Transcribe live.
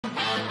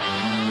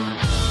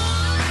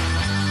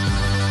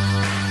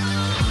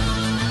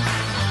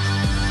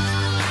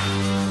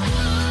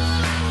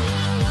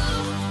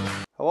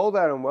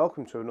Hello there and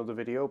welcome to another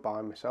video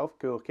by myself,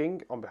 Cool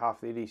King, on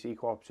behalf of the EDC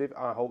Cooperative.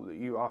 I hope that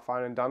you are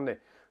fine and dandy.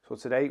 So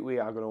today we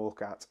are going to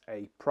look at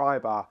a pry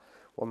bar,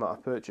 one that I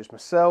purchased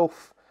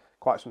myself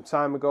quite some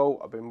time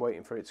ago. I've been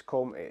waiting for it to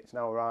come, it's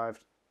now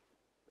arrived,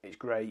 it's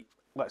great,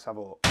 let's have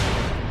a look.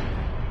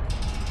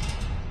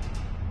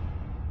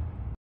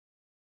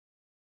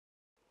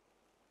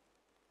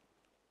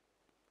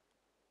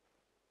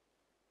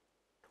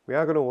 We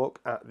are going to look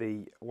at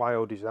the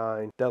LIOE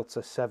Designs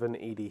Delta 7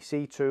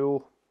 EDC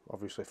tool,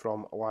 obviously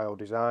from LIOE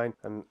Design,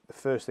 and the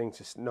first thing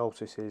to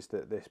notice is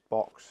that this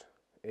box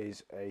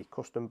is a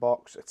custom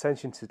box.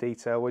 Attention to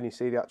detail, when you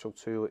see the actual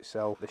tool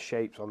itself, the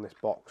shapes on this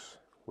box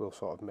will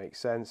sort of make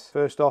sense.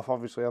 First off,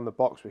 obviously on the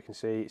box we can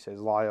see it says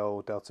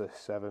LIOE Delta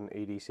 7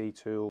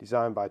 EDC tool,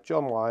 designed by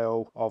John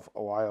LIOE of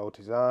LIOE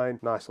Design.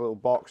 Nice little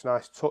box,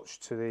 nice touch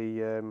to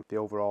the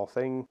overall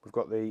thing. We've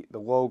got the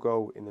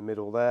logo in the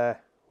middle there,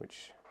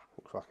 which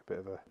looks like a bit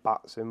of a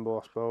bat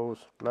symbol, I suppose.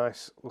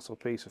 Nice little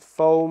piece of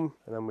foam,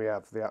 and then we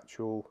have the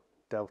actual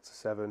Delta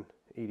 7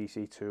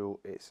 EDC tool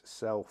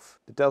itself.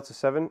 The Delta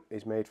 7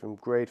 is made from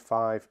grade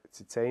 5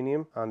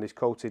 titanium and is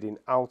coated in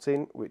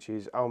altin, which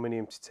is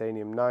aluminium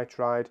titanium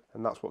nitride,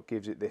 and that's what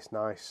gives it this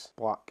nice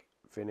black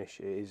finish.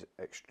 It is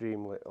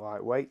extremely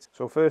lightweight.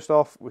 So first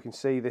off, we can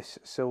see this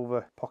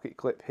silver pocket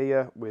clip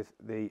here with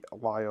the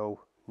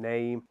LIOE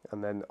name,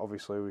 and then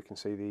obviously we can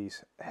see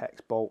these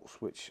hex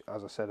bolts, which,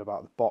 as I said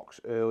about the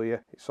box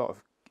earlier, it's sort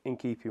of in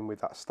keeping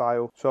with that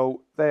style.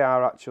 So they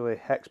are actually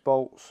hex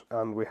bolts,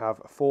 and we have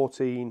a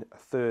 14, a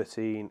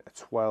 13, a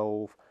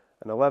 12,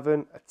 an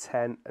 11, a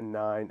 10, a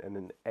 9 and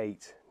an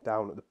 8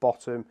 down at the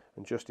bottom.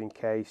 And just in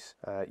case,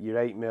 your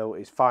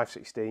 8mm is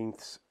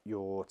 5/16,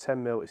 your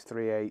 10mm is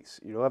 3/8,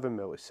 your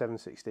 11mm is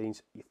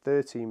 7/16, your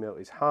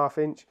 13mm is 1/2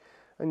 inch,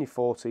 and your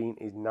 14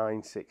 is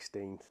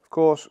 9/16. Of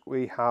course,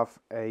 we have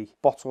a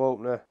bottle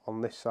opener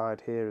on this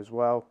side here as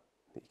well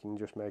that you can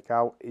just make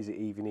out. Is it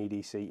even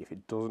EDC if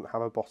it doesn't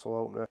have a bottle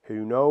opener?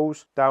 Who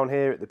knows? Down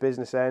here at the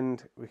business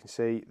end, we can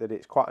see that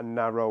it's quite a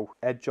narrow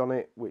edge on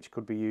it, which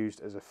could be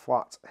used as a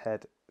flat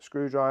head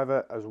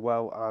screwdriver as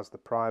well as the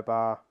pry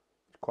bar.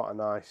 It's quite a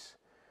nice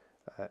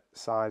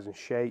size and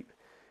shape.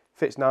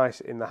 Fits nice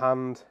in the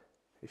hand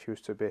if you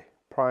was to be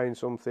prying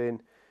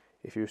something,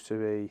 if you was to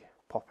be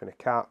popping a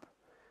cap.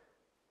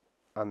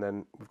 And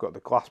then we've got the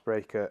glass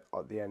breaker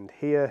at the end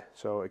here,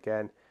 so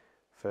again,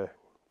 for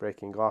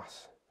breaking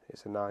glass,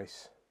 it's a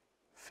nice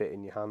fit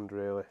in your hand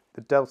really.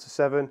 The Delta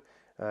 7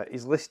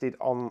 is listed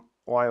on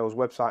LIOE's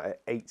website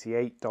at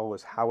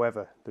 $88.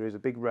 However, there is a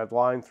big red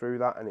line through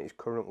that, and it is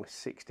currently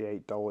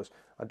 $68.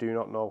 I do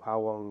not know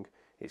how long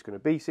it's going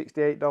to be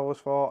 $68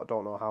 for. I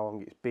don't know how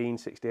long it's been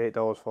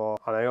 $68 for,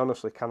 and I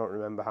honestly cannot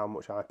remember how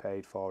much I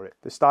paid for it.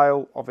 The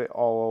style of it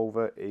all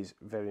over is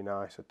very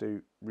nice. I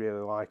do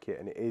really like it,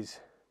 and it is,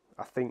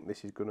 I think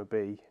this is going to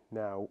be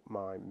now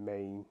my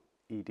main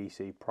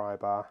EDC pry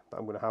bar that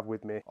I'm going to have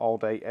with me all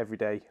day, every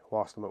day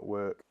whilst I'm at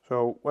work.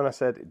 So when I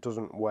said it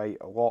doesn't weigh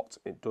a lot,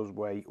 it does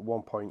weigh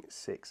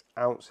 1.6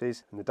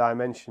 ounces, and the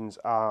dimensions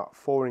are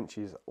 4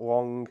 inches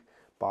long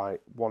by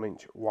 1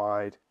 inch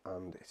wide,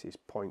 and it is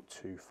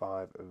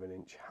 0.25 of an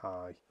inch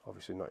high,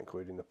 obviously not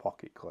including the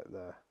pocket clip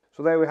there.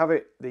 So there we have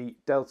it, the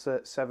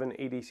Delta 7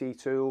 EDC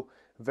tool.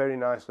 Very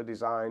nicely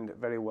designed,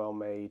 very well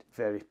made,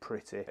 very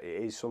pretty. It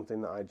is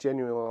something that I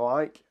genuinely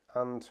like,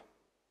 and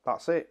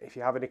that's it. If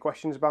you have any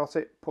questions about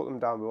it, put them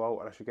down below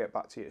and I should get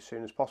back to you as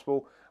soon as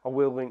possible. I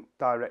will link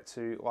direct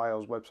to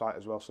LIOE's website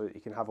as well, so that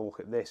you can have a look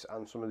at this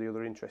and some of the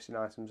other interesting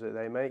items that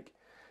they make.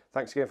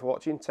 Thanks again for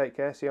watching, take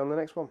care, see you on the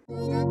next one.